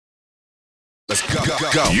Let's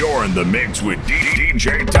go. You're in the mix with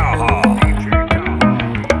DJ Taha.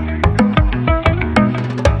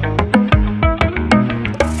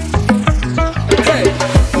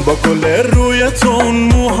 با گل روی تو اون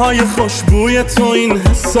موهای خوشبوی تو این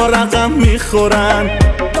حسا رقم میخورن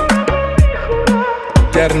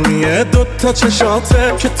گرمی دوتا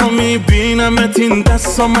چشاته که تا میبینمت این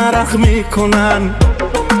دستا مرق میکنن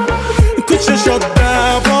تو چشات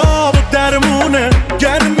دوا و درمونه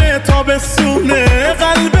گرمه تابستونه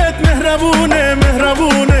قلبت مهربونه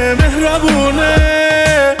مهربونه مهربونه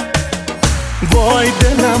وای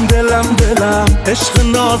دلم دلم دلم عشق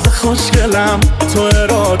ناز خوشگلم تو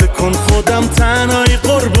اراده کن خودم تنهایی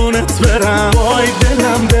قربونت برم وای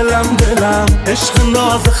دلم دلم دلم عشق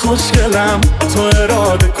ناز خوشگلم تو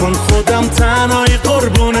اراده کن خودم تنهایی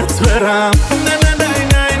قربونت برم نه نه نه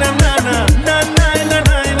نه نه نه نه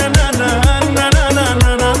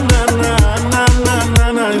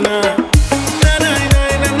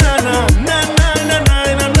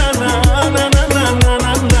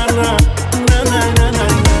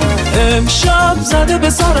امشب زده به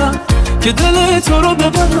سرم که دل تو رو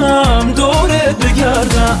ببرم دورت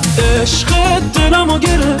بگردم عشقت دلمو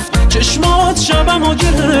گرفت چشمات شبمو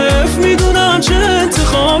گرفت میدونم چه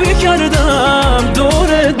انتخابی کردم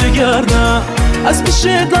دورت بگردم از پیشت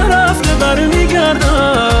نرفته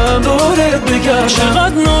برمیگردم دورت بگردم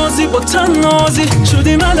چقدر نازی با تن نازی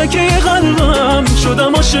شدی ملکه قلبم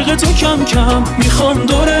شدم عاشق تو کم کم میخوام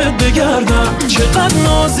دورت بگردم چقدر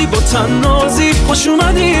نازی با تن نازی خوش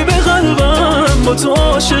اومدی به قلبم با تو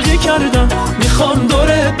عاشقی کردم میخوام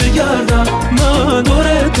دورت بگردم من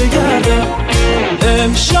دورت بگردم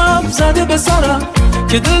امشب زده به سرم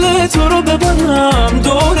که دل تو رو ببرم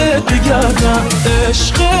دورت بگردم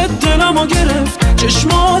عشقت دلمو گرفت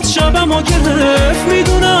چشمات شبمو گرفت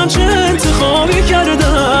میدونم چه انتخابی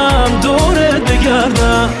کردم دورت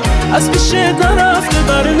بگردم از پیشت نرفته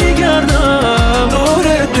برمیگردم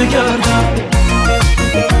دورت بگردم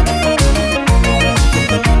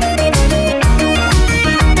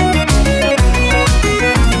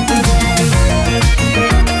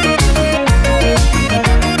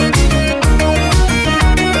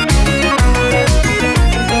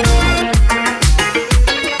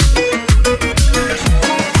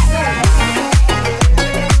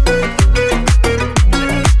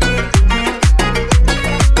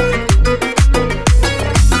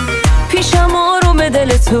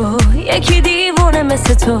تو یکی دیوونه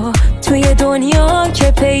مثل تو توی دنیا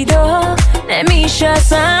که پیدا نمیشه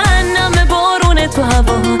اصلا نم بارون تو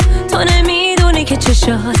هوا تو نمیدونی که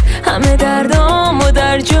چشات همه دردامو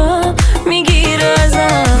در جا میگیره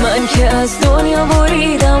ازم من که از دنیا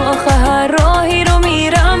بریدم آخه هر راهی رو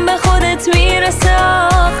میرم به خودت میرسه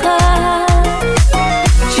آخر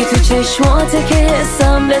چی تو چشماته که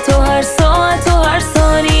حسم به تو هر ساعت و هر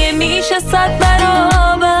ثانیه میشه 100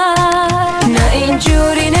 برابر نه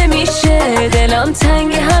اینجوری نمیشه دلم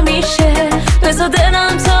تنگ همیشه بذار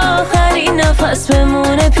دلم تا آخرین نفس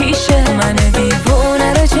بمونه پیشه من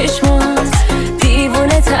دیوونه رو چشمات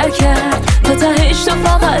دیوونه تر کرد تا تهش تو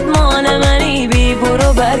فقط مان منی بی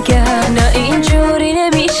برو برگرد نه اینجوری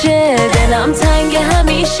نمیشه دلم تنگ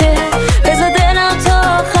همیشه بذار دلم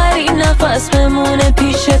تا آخرین نفس بمونه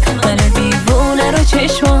پیشه من دیوونه رو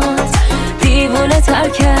چشمات دیوونه تر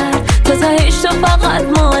کرد تا تهش تو فقط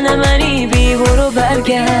مان منی بی برو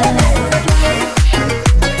برگرد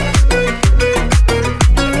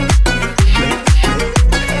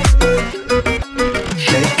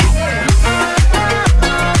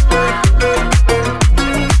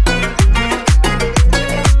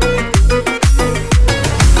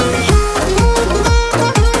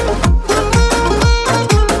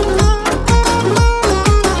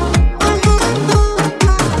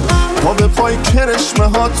کرشمه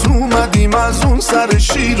ها تو اومدیم از اون سر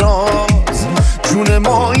شیراز جون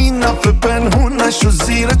ما این نفه پنهون نشو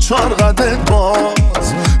زیر 4 قدت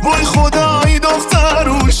باز وای خدایی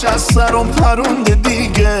دختروش از سرم پرونده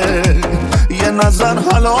دیگه یه نظر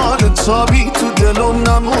حلال تابی تو دلم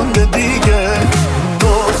نمونده دیگه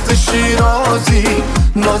دخت شیرازی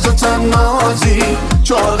نازو تنازی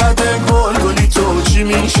 4 قد گلگلی تو چی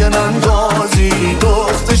میشن اندازی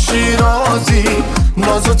دخت شیرازی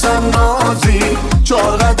نازو تنازی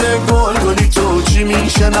 4 قد گلگلی تو چی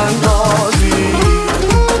میشن اندازی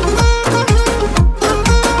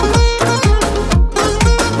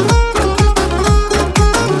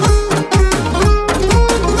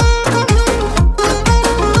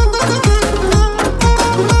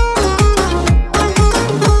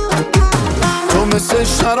تو مثل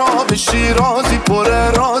شراب شیرازی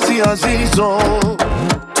پر رازی عزیزو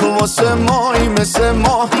تو واسه مایی مثل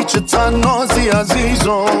ماهی چه تنازی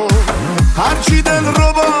عزیزو هرچی دل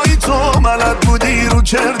رو بایی تو بلد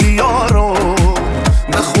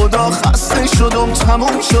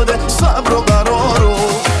تموم شده صبر و قرارو.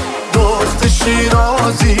 دخت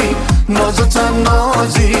شیرازی ناز و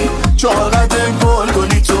تنازی چاقد گل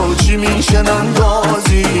گلی تو چی میشن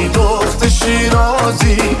اندازی. دخت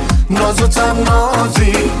شیرازی ناز و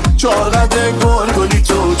تنازی چاقد گل گلی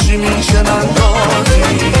تو چی میشن اندازی.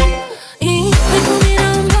 این بگو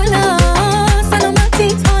میرم بالا سلامتی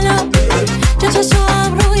تالا جا چشو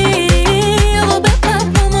ابرویی آقا بپر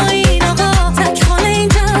با ما این آقا تک خانه این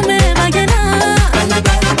جمعه مگه نه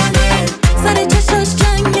سر چشاش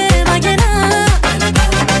جنگه مگه نه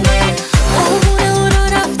قربونه او رو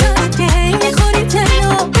رفتن که هی میخوری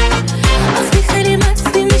جلو وقتی خیلی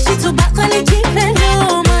مستی میشی تو بقل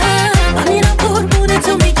کیفلو. من میرم قربونه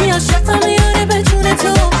تو میگی عاشقم میاره به جون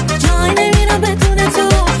تو جای نمیرم بدون تو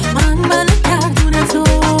من بله کردونه تو.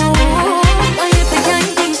 با یه بگنگ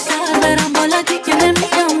بیشتر برم بالا دیگه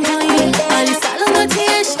نمیگم جایی ولی سلامتی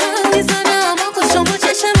عشقم میزنم آقا شما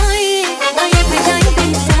چشمایی. با یه بگنگ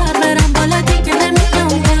بیشتر برم بالا دیگه نمیگم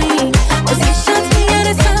جایی بازی شد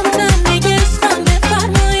میاره سمتم میگه عشقم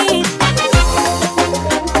بفرمایی.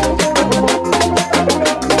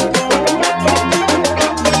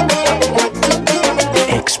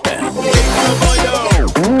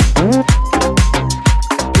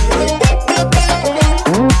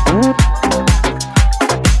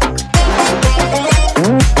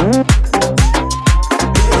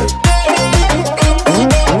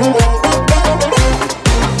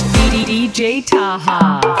 DJ Taha.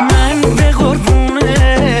 من به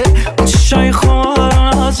قربونه چشای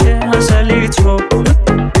خوارات ازلی تو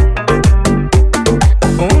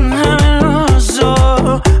اون همه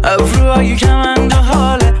نازا ابروهای کمند و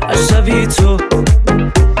حال عصبی تو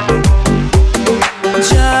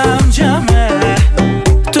جمع جمعه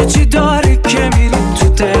تو چی داری که میری تو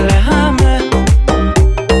دل همه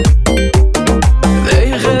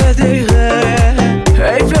دقیقه دقیقه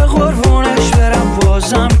ای به قربونش برم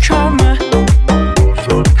بازم کمه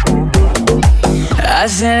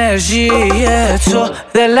از انرژی تو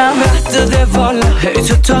دلم رد داده والا هی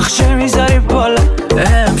تو تاخچه میذاری بالا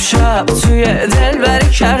امشب توی دل بری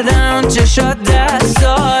کردن اون چشات دست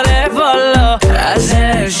داره والا از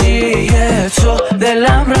انرژی تو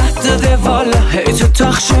دلم رد داده والا هی تو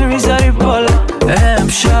تاخچه میذاری بالا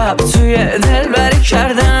امشب توی دل بری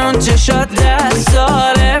کردن اون چشات دست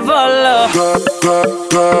داره والا.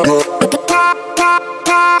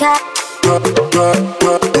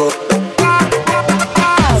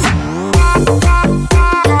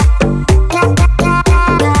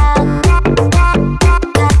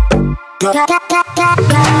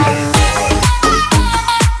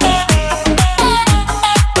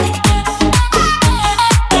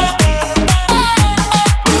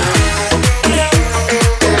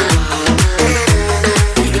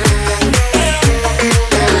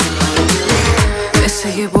 مثل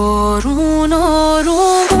یه بارون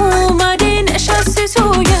آروم اومدی نشستی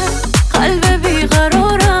توی قلب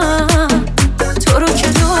بیقرارم تو رو که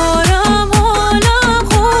دارم حالم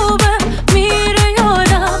خوبه میره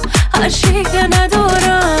یادم هر چی که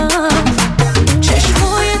ندارم.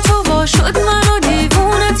 چشمای تو وا شد منو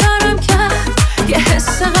دیوونه ترم کرد یه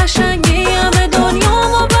حس قشنگی همه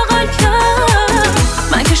دنیامو بغل کرد.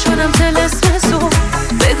 من که شدم طلسم تو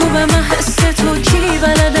بگو به من حس تو کی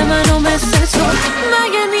بلده منو مثل تو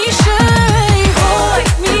مگه میشه وای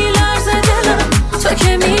میلرزه دلم تو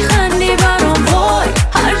که میخندی برام وای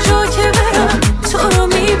هر جا که برم تو رو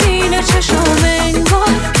میبینه چشم انگار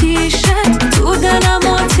پیشت تو دلم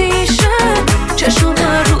آتیشه چشم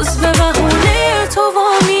هر روز به بهونه تو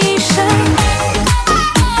وا میشه.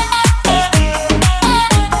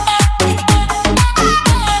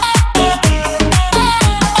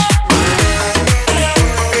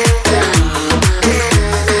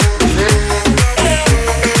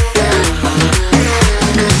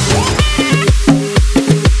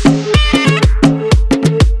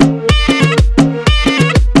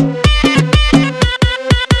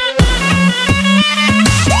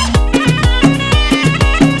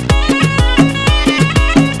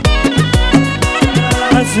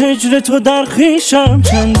 از هجر تو در خویشم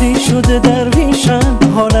چندی شده درویشم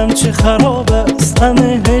حالم چه خراب است غم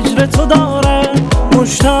هجر تو دارم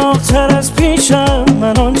مشتاق تر از پیشم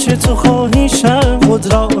من آنچه تو خواهیشم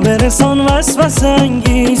خود را برسان وسوسه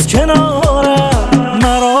انگیز کنارم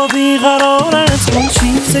مرا بیقرارت کن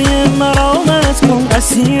شیفته مرامت کن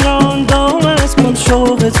اسیر آن دامت کن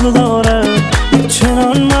شوق تو دارم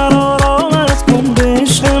چنان مرا رامت کن به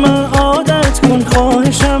عشق من عادت کن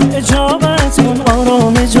خواهشم اجابت کن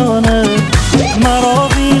آرام جانم مرا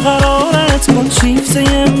بیقرارت کن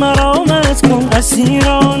شیفته مرامت کن اسیر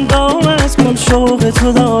آن دامت کن شوق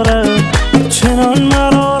تو دارم چنان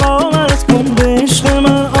مرا رامت کن به عشق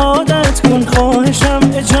من عادت کن خواهشم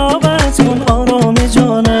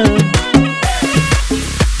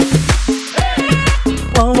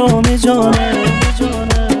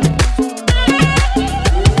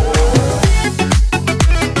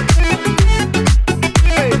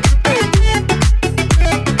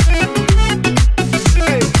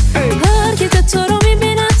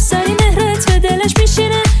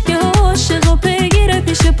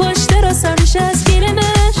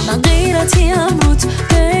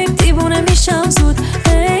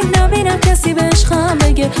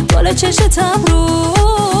دیگه بالا چشت ابروست.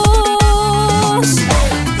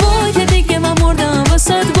 وای که دیگه من مردم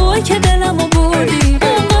واسد، وای که دلمو بردی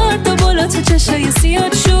اونقدر بالا تو چشای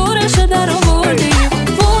سیاد شورشو در آوردی.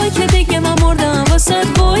 وای که دیگه من مردم واسد،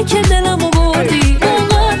 وای که دلمو بردی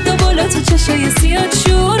اونقدر بالا تو چشای سیاد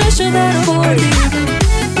شورشو در آوردی.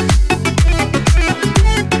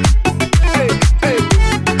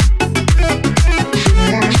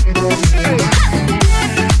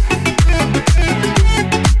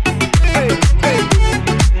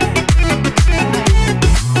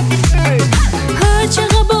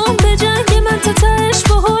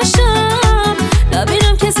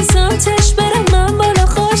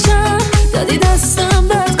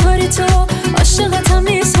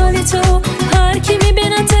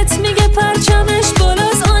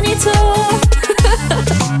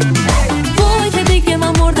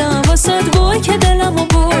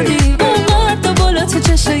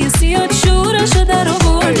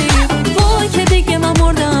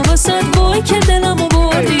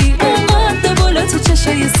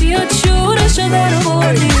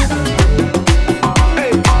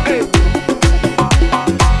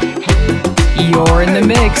 You're in the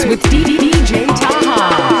mix with DJ Taha.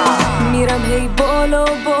 میرم هی بالا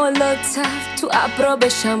بالاتر تو ابرا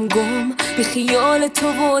بشم گم، بی خیال تو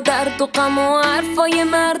و درد و غم و حرفای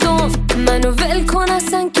مردم. منو ول کن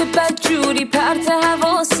اصلا که بدجوری پرت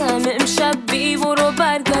حواسم، امشب بی برو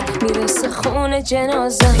برگرد میرسه خونه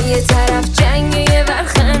جنازم. یه طرف جنگ یه ور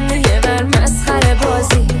خنده یه ور مسخره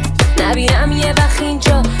بازی، نبینم یه وقت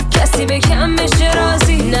اینجا کسی به کم بشه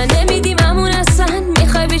راضی. نه نمیدیم همون اصلا،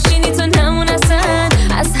 میخوای بشینی تو نمون اصلا،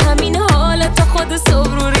 از همین حالت تا خود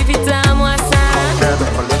صبر و ریپیتم و اصلا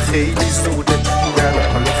حالا خیلی زوده،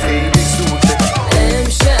 حالا خیلی زوده.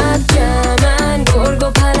 امشب جمعن گرگ و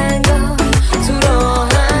پلنگا تو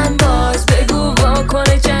راهن، باز بگو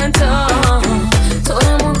واکنه چند تا تو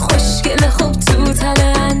رمون خوشگل خوب تو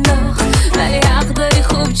تله انداخت، ولی حق داری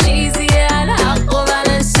خوب چیزیه الحق و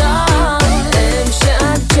بلنسا.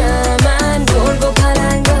 امشب جمعن گرگ و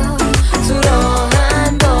پلنگا تو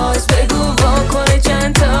راهن، باز بگو واکنه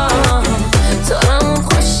چند تا تو رمون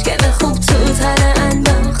خوشگل خوب تو تله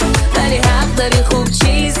انداخت، ولی حق داری خوب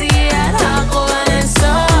چیزیه الحق و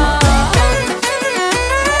بلنسا.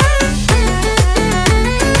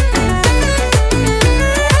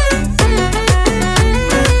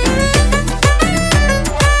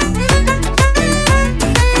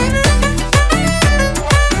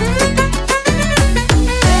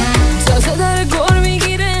 تازه داره گر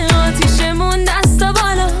میگیره آتیشمون دستا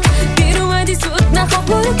بالا، دیر اومدی زود نخواب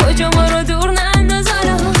برو کجا ما رو دور ننداز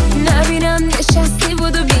حالا. نبینم نشستی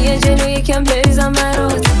بود و بیا جلو یکم بریزم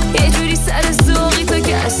برات، یه جوری سر ذوقی تو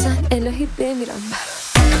که اصلا الهی بمیرم برات.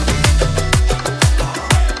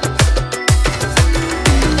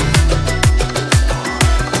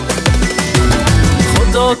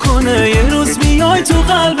 خدا کنه یه روز بیای تو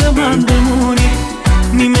قلب من بمونی،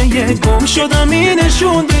 نیمه یه گم شدم این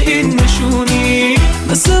نشون به این نشونی.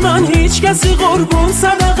 مثل من هیچ کسی قربون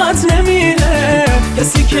صدقت نمیره،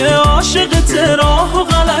 کسی که عاشقت راه و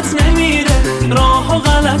غلط نمیره، راه و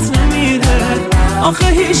غلط نمیره. آخه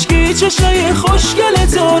هیچکی چشای خوشگل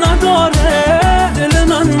تو نداره، دل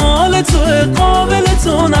من مال توه قابل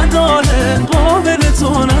تو نداره، قابل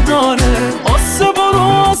تو نداره. آسه برو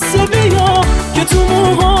آسه بیا که تو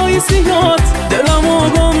موهای زیاد دلمو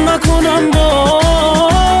گم نکنم با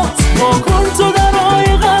کن تو درای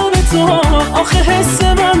قلب تو. آخه حس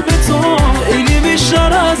من به تو خیلی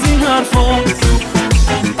بیشتر از این حرفات.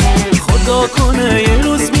 خدا کنه یه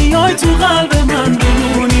روز بیای تو قلب من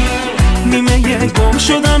بمونی، نیمه یه گم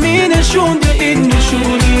شدم این نشون به این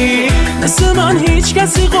نشونی. مثل من هیچ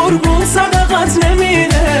کسی قربون صدقت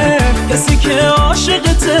نمیره، کسی که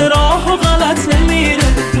عاشقت راه و غلط نمیره،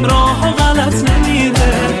 راه و غلط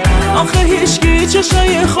نمیره. آخه هیچکی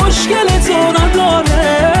چشای خوشگل تو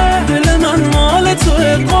نداره، دل من مال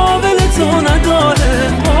توه قابل تو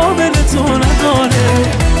نداره، قابل تو نداره.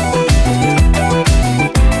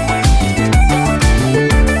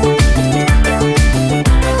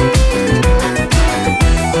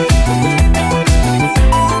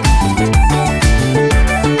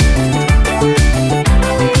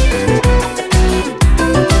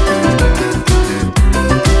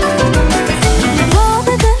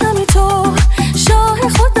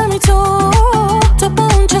 تو با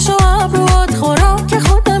اون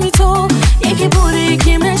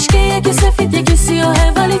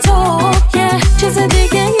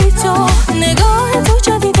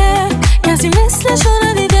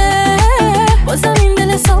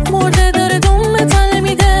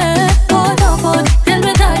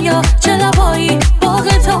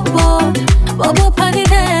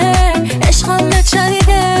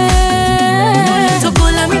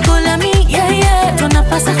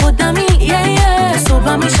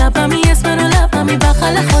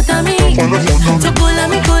بغل خودمی تو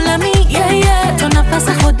گلمی تو نفس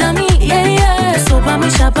خودمی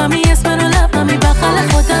صبحمی شبمی اسمنو لبمی بغل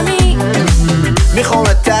خودمی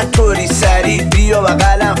میخوامت در طوری سری بیا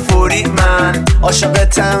بغلم فوری من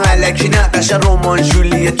عاشقتم الکی نقش رمان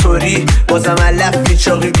جولی توری بازم علف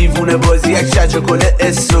میچاقی دیوونه بازی یک شجا گل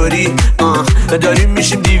استوری داریم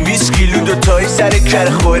میشیم 200 کیلو دوتایی سر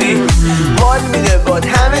کرخوری حال میده باد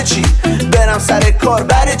همه چی برم سر کار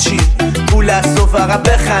بره چی پول است و فقط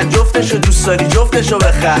بخند جفتشو دوست داری جفتشو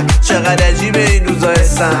بخند چقدر عجیبه این روزا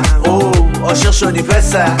هستم عاشق شدی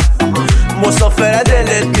پسر مسافره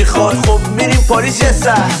دلت میخواد خب میریم پاریس یه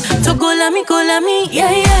سر تو گلمی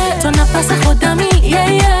تو نفس خودمی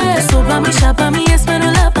صبحمی شبمی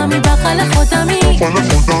اسمنو لبمی بغل خودمی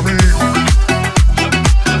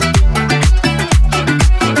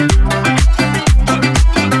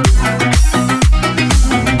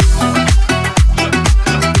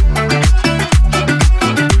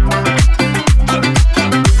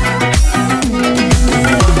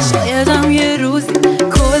شایدم یه روزی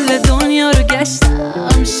کل دنیا رو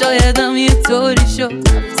گشتم شایدم یه طوری شد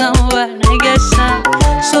رفتم و برنگشتم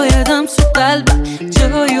شایدم تو قلبم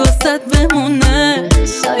جایی وسط بمونه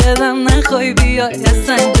شایدم نخوای بیای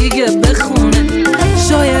اصلا دیگه بخونه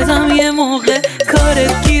شایدم یه موقع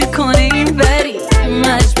کارت گیر کنه این بری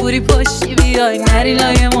مجبوری پاشی بیای نری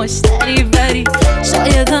لای مشتری بری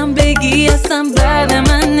شایدم بگی اصلا بعد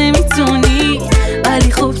من نمیتونی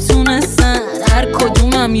ولی خب تونستن هر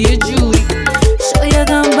کدومم یه جوری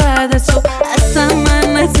شایدم بعد تو اصلا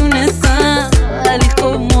من نتونستم ولی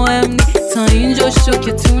خب مهم نی تا اینجا شو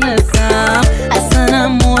که تونستم اصلا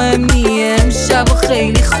هم مهم نی امشب و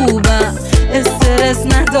خیلی خوبم استرس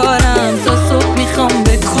ندارم تا صبح میخوام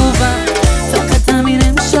بکوبم فقط همین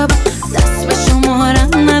امشب دست به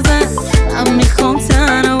شمارم نزن من میخوام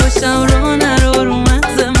تنها باشم رو نرو رو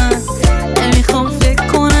مغز من نمیخوام فکر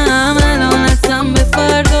کنم الان اصلا به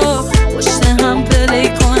فردا پشت هم پلی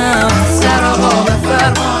کنم سر آقا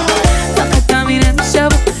بفرما فقط همین امشب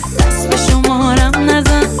دست به شمارم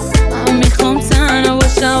نزن من میخوام تنها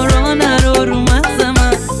باشم رو نرو رو مغز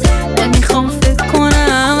من نمیخوام فکر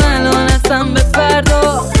کنم الان اصلا به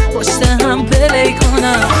فردا پشت هم پلی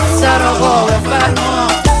کنم سر آقا بفرما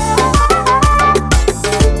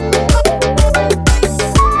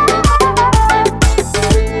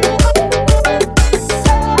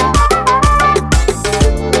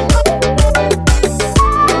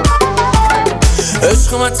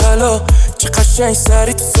عشق من طلا چه قشنگ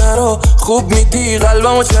سری تو سرا خوب میدی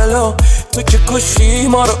قلبمو جلا تو که کشی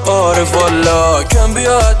ما رو آره والا کم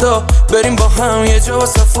بیا ادا بریم با هم یه جا و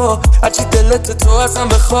صفا هرچی دلت تو ازم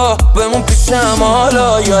بخوا بمون پیشم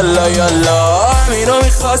حالا یالا یالا همینو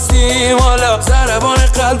میخواستیم حالا ضربان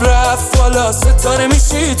قلب رفت بالا ستاره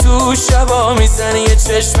میشی تو شبا میزنی یه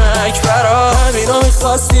چشمک برا همینو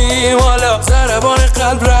میخواستیم حالا ضربان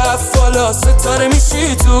قلب رفت بالا ستاره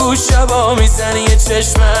میشی تو شبا میزنی یه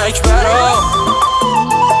چشمک برا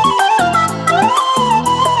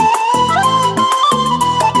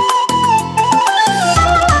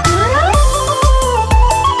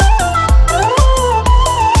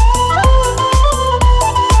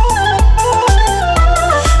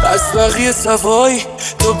بقیه سوای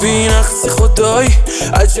تو بینقصی خدای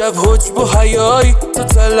عجب حجب و حیای تو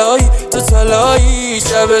تلایی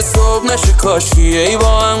شب صبح نشه کاشکی ای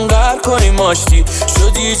با هم قهر کنیم ماشتی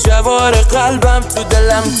شدی جوار قلبم تو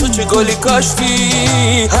دلم تو چه گلی کاشتی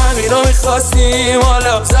همینو میخواستیم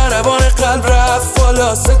حالا ضربان قلب رفت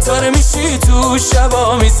بالا ستاره میشی تو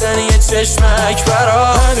شبا میزنی یه چشمک برا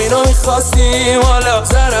همینو میخواستیم حالا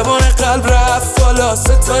ضربان قلب رفت بالا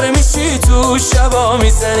ستاره میشی تو شبا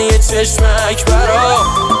میزنی یه چشمک برا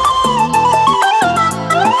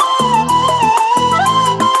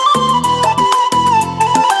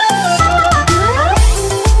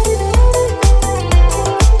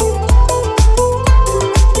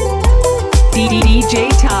DJ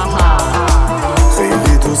Taha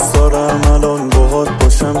خیلی دوست دارم الان باهات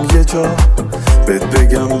باشم یه جا بهت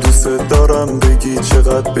بگم دوست دارم بگی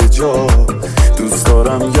چقدر به جا دوست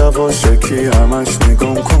دارم یواشکی همش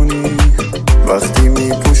نگام کنی وقتی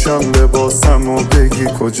میپوشم لباسم و بگی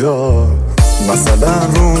کجا مثلا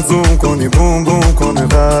روم زوم کنی بوم بوم کنه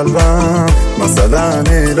قلبم مثلا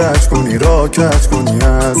ایلج کنی را کج کنی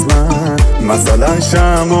از من مثلا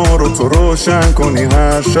شمع رو تو روشن کنی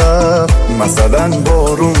هر شب مثلا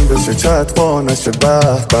بارون بشه چتپا نشه به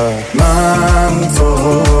به من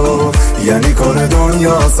تو یعنی کار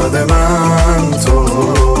دنیا صده من تو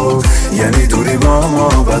یعنی دوری با ما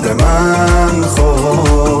بده من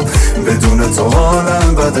خب بدون تو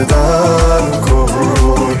حالم بده در کن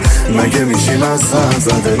مگه میشیم از هم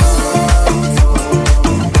زده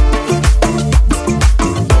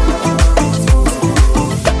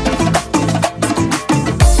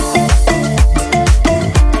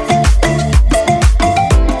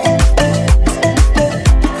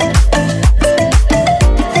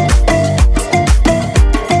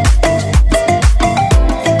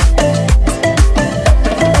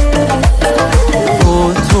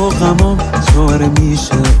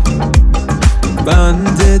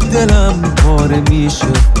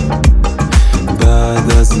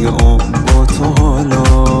میخوام با تو حالا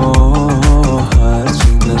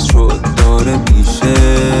هرچی نشد داره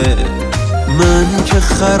میشه. من که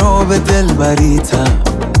خراب دلبریتم،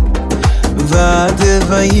 وعده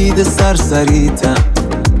وعید سرسریتم،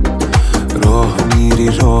 راه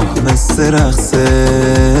میری راه مثل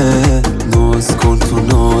رقصه، ناز کن تو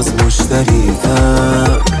ناز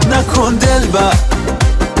مشتریتم. نکن دلبر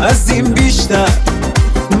از این بیشتر،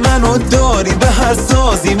 منو داری به هر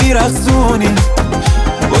سازی میرقصونی،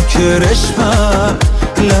 با کرشمت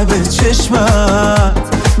لب چشمت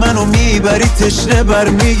منو میبری تشنه بر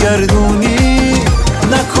میگردونی.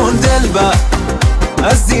 نکن دلبر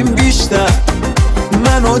از این بیشتر،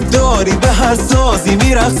 منو داری به هر سازی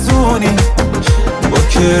میرقصونی، با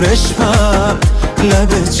کرشمت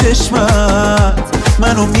لب چشمت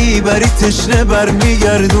منو میبری تشنه بر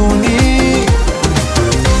میگردونی.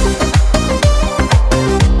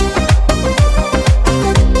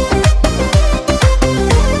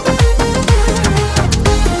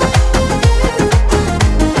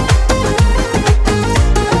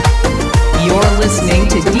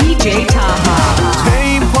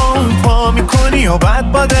 و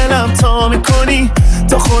بعد با دلم تا میکنی،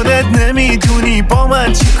 تا خودت نمیدونی با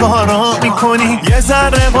من چی کارا میکنی. یه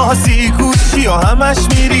ذره بازی گوشی و همش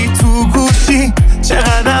میری تو گوشی،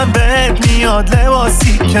 چقدر بهت میاد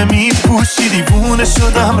لباسی که میپوشی. دیوونه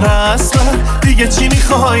شدم رسما، دیگه چی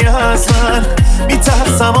میخوای از من؟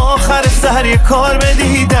 میترسم آخر سر یه کار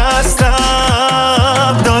بدی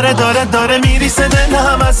دستم. داره میریسه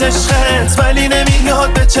دلم از عشقت، ولی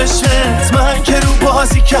نمیاد به چشمت. من که رو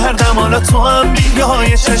بازی کردم حالا تو هم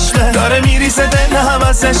بیای چشمت. داره میریسه دلم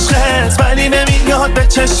از عشقت، ولی نمیاد به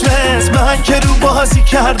چشمت. من که رو بازی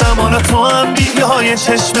کردم حالا تو هم بیای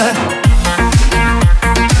چشمت.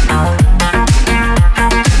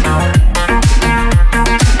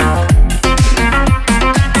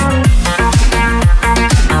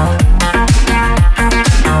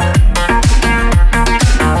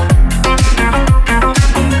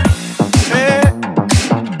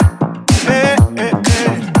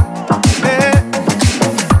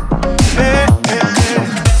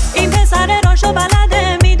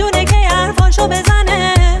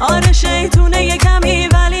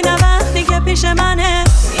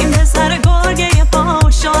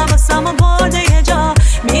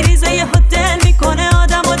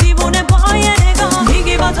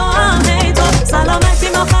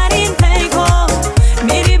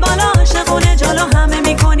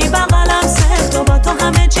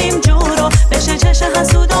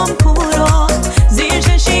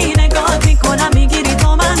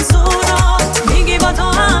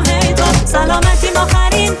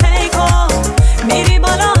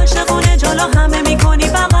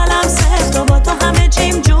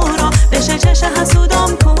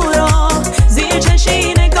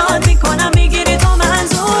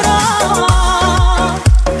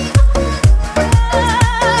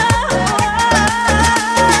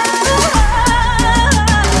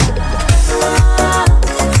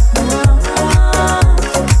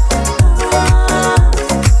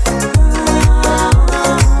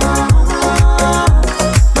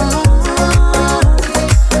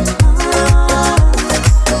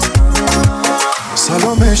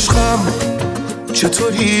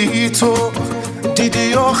 چطوری تو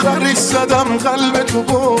دیدی آخری زدم قلب تو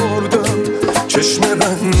بردم، چشم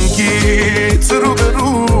رنگیت رو به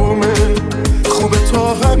رومه، خوبه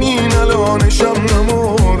تا همین الانشم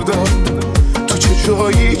نمردم. تو چه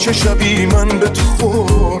جایی چه شبی من به تو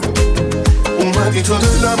خورد، اومدی تو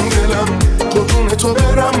دلم قربون تو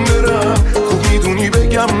برم خوب میدونی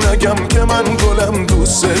بگم نگم که من گلم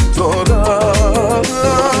دوست دارم.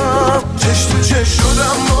 چش تو چش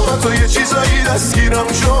شدم با تو یه چیزایی دستگیرم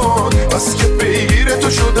شد، بس که پیگیر تو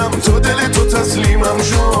شدم تو دل تو تسلیمم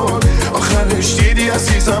شد. آخرش دیدی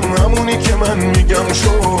عزیزم همونی که من میگم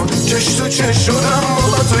شد. چش تو چش شدم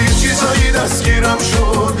با تو یه چیزایی دستگیرم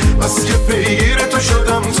شد، بس که پیگیر تو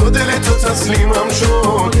شدم تو دل تو تسلیمم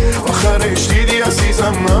شد. آخرش دیدی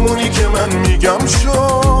عزیزم همونی که من میگم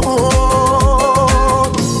شد.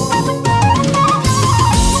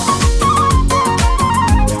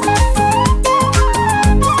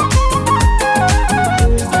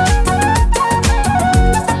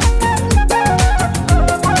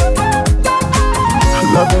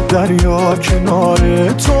 لب دریا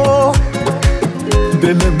کنار تو،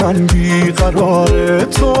 دل من بیقرار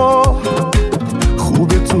تو،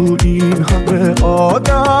 خوبه تو این همه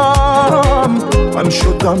آدم، من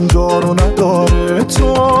شدم دار و نداره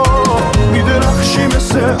تو. میدرخشی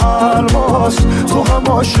مثل الماس، تو هم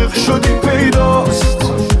عاشق شدی پیداست،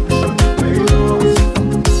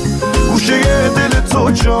 گوشه دل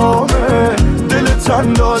تو جامه، دلت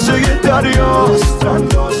اندازه دریاست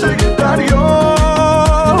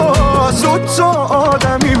دوتا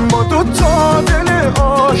آدمیم با دوتا دل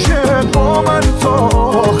عاشق با من تا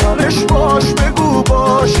آخرش باش بگو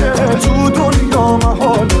باشه تو دنیا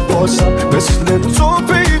محال باسم مثل تو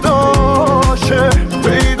پیداشه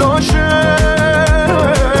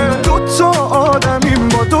دوتا آدمیم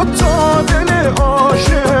با دوتا دل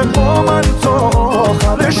عاشق با من تا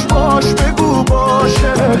آخرش باش بگو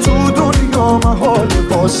باشه تو دنیا محال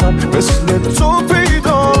باسم مثل تو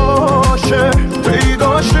پیداشه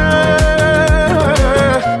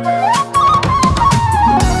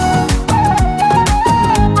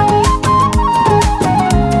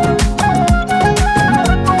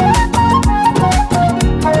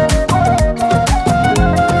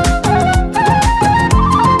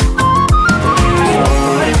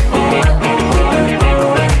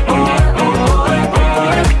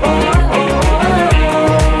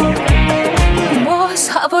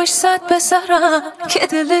بسرم که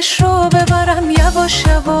دلش رو ببرم یواش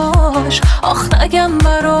یواش آخ نگم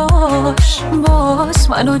براش باز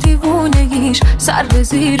منو دیوونگیش سر به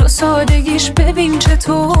زیر و سادگیش ببین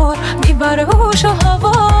چطور میبره هوش و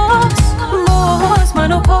حواس باز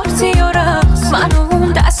منو پارتی و رقص منو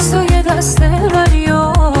اون دست و یه دست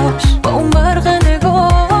دلبریاش با اون برق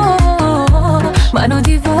نگاه منو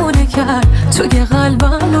دیوونه کرد توی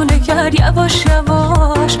قلبم لونه کرد یواش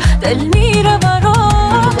یواش دل میره براش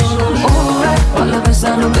بالا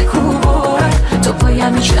بزن و بکوبار تو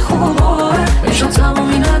پایم میشه خوبار نشون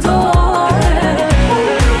تمومی نداره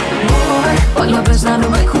بالا بزن و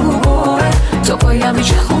بکوبار تو پایم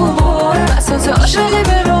میشه خوبار بساط عاشقی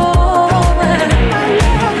برامه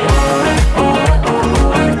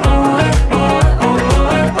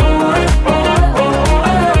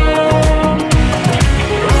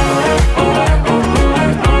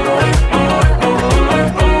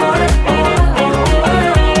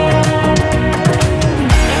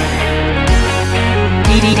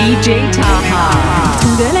DJ Taha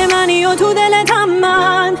تو دل منی و تو دلتم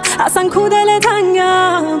من اصلا کو دل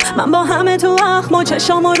تنگم من با همه تو اخم و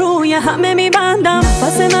چشام روی همه میبندم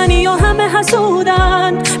نفس منی و همه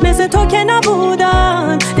حسودن مثل تو که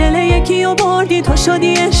نبودن دل یکی و بردی تو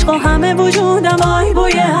شدی عشق و همه وجودم آی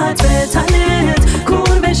بوی عطر تنت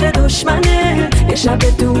کور بشه دشمنه یه شب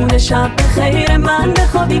بدون شب بخیر من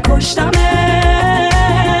بخوابی پشتمت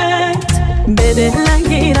به دل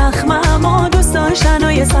نگیر اخمم و دوست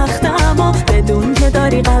داشتنای سختم و بدون که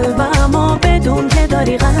داری قلبم و بدون که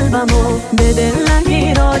داری قلبم و به دل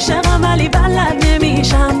نگیر عاشقم ولی بلد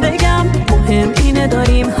نمیشم بگم مهم اینه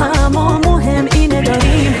داریم هم و مهم اینه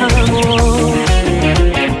داریم هم و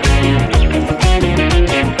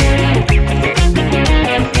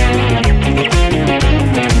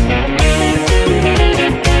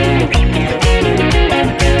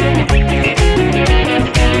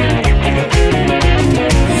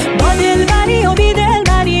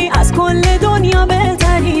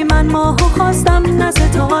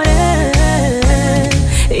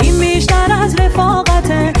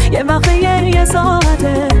یه وقت یه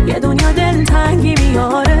ساعته یه دنیا دل تنگی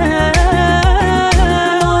میاره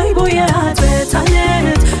آی بوی عطر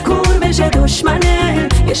تنت کور بشه دشمنه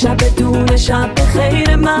یه شب بدون شب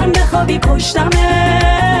بخیر من بخوابی پشتمت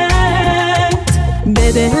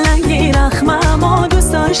به دل نگیر اخمم و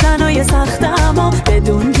دوست داشتنای سختم و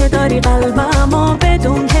بدون که داری قلبم و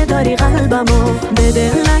بدون که داری قلبم و به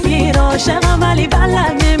دل نگیر عاشقم ولی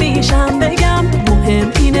بلد نمیشم بگم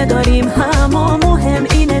مهم اینه داریم هم و مهم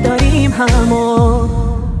اینه داریم هم و